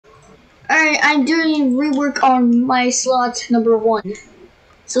Alright, I'm doing rework on my slot number 1.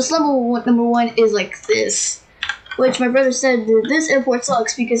 So slot number 1 is like this, which my brother said that this airport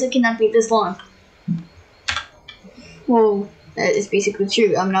sucks because it cannot be this long. Well, that is basically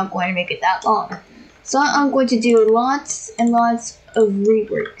true. I'm not going to make it that long. So I'm going to do lots and lots of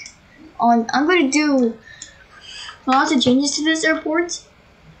rework. I'm going to do lots of changes to this airport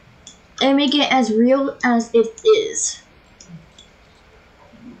and make it as real as it is.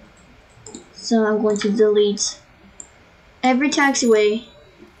 So I'm going to delete every taxiway.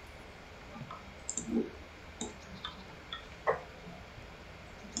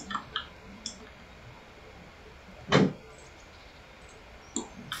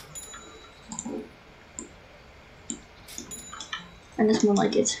 And that's more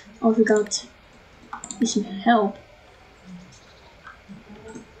like it. Oh, I forgot. Need some help.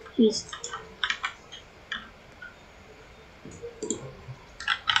 Please.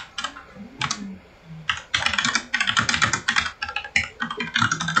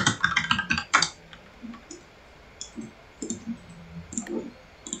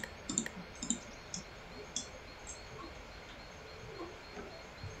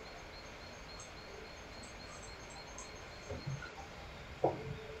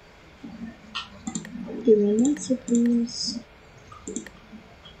 Give me an answer, please.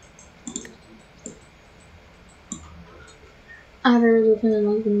 I have already opened the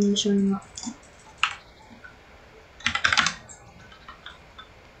log and showing up.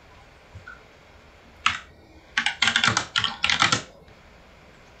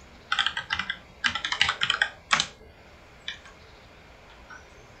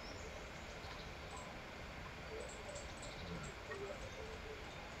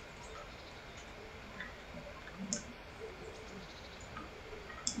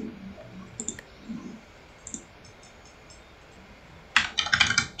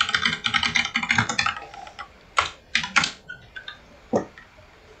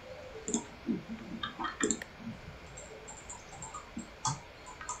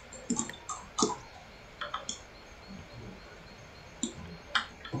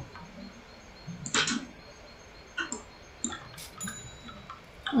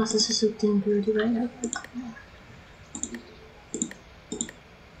 Oh, this is so damn dirty right now.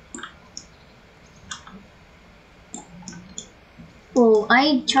 Well,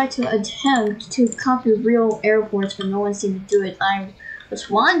 I tried to attempt to copy real airports, but no one seemed to do it. I was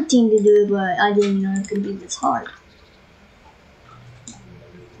wanting to do it, but I didn't know it could be this hard.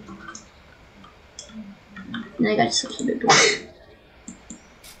 And I got stuff to the door.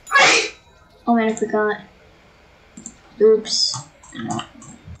 Oh man, I forgot. Oops. No.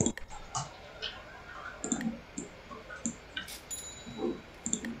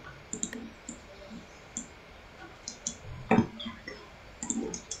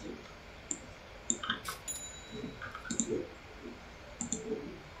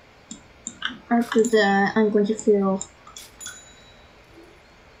 After that, I'm going to fill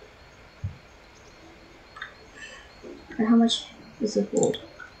how much is it hold?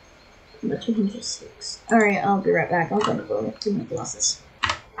 About 206. Alright, I'll be right back. I'm gonna go to my glasses.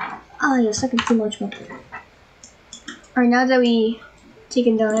 Ah, yes, I can too much more. Alright, now that we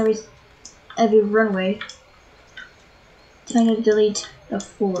taken down every runway, time to delete the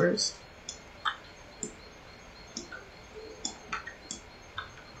floors.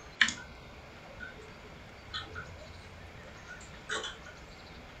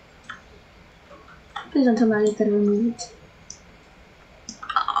 Please don't tell me I gotta remove it.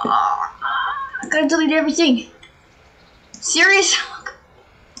 I gotta delete everything. Serious?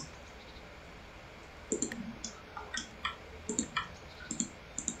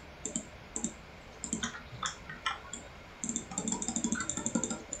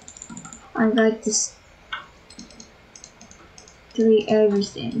 I got this. Delete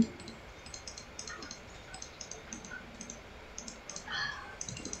everything.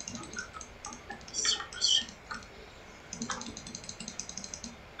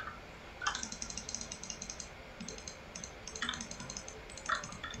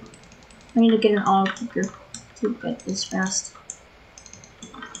 I need to get an auto clicker to get this fast.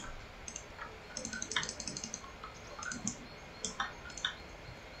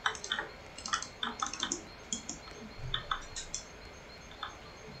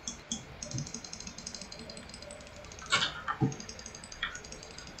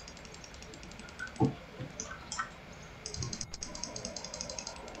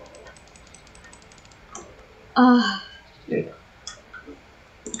 There you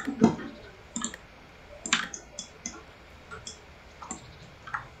go.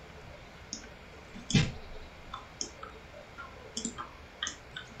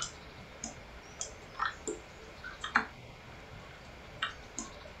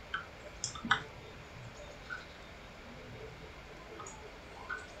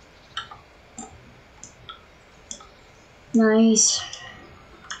 Nice.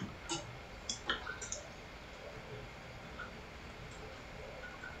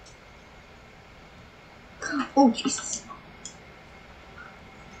 Oh Jesus.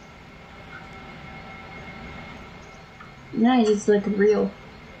 Nice, it's like real.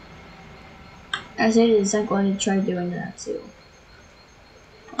 As it is, I'm going to try doing that too.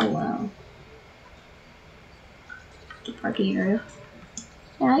 Oh wow. The parking area.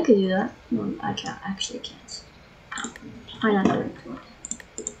 Yeah, I could do that. No, I can't. Actually, I can't. Why not do it?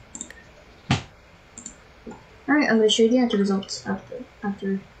 Alright, I'm gonna show you the after results after. I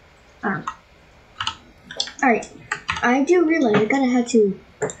don't know. Alright. I do realize I gotta have to.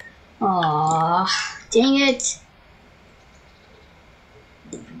 Aww. Dang it.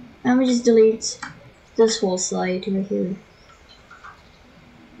 Let me just delete this whole slide right here.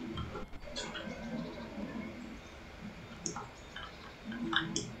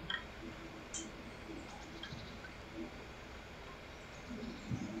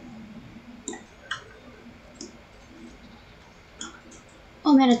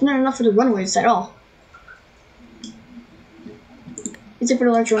 Oh man, it's not enough for the runways at all. It's a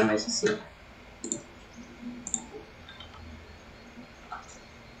pretty large runways, let's see.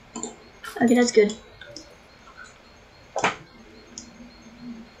 Okay, that's good.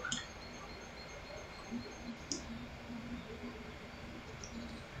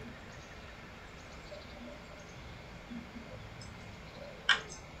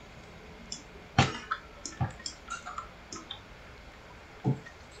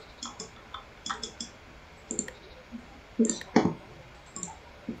 Yes.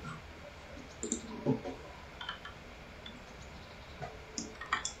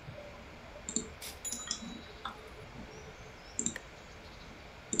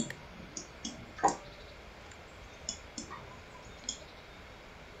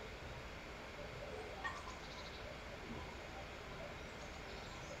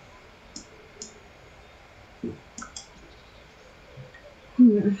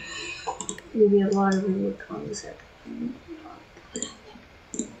 There'll be a lot of REWORK on this episode.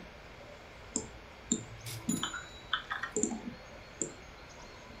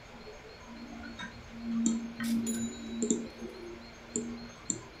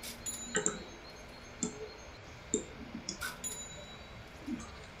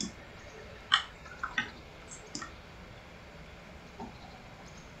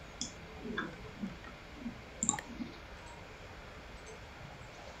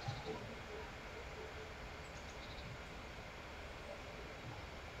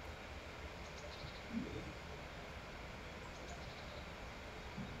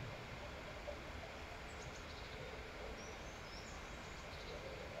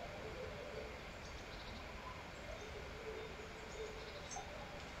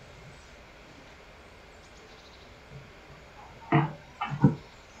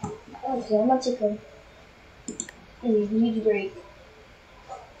 Okay, I'm not taking a huge break.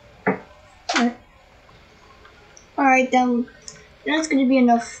 Alright, that's gonna be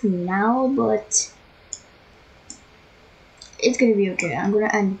enough now, but it's gonna be okay. I'm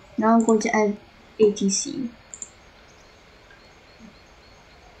going to add ATC.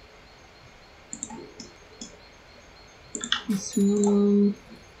 This one.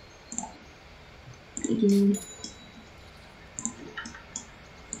 Again.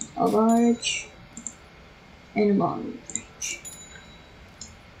 A large and a long range.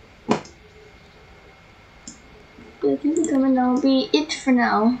 So thank you for coming. That'll be it for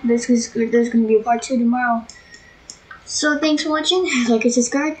now. There's gonna be a part 2 tomorrow. So thanks for watching. Like and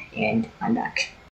subscribe, and I'm back.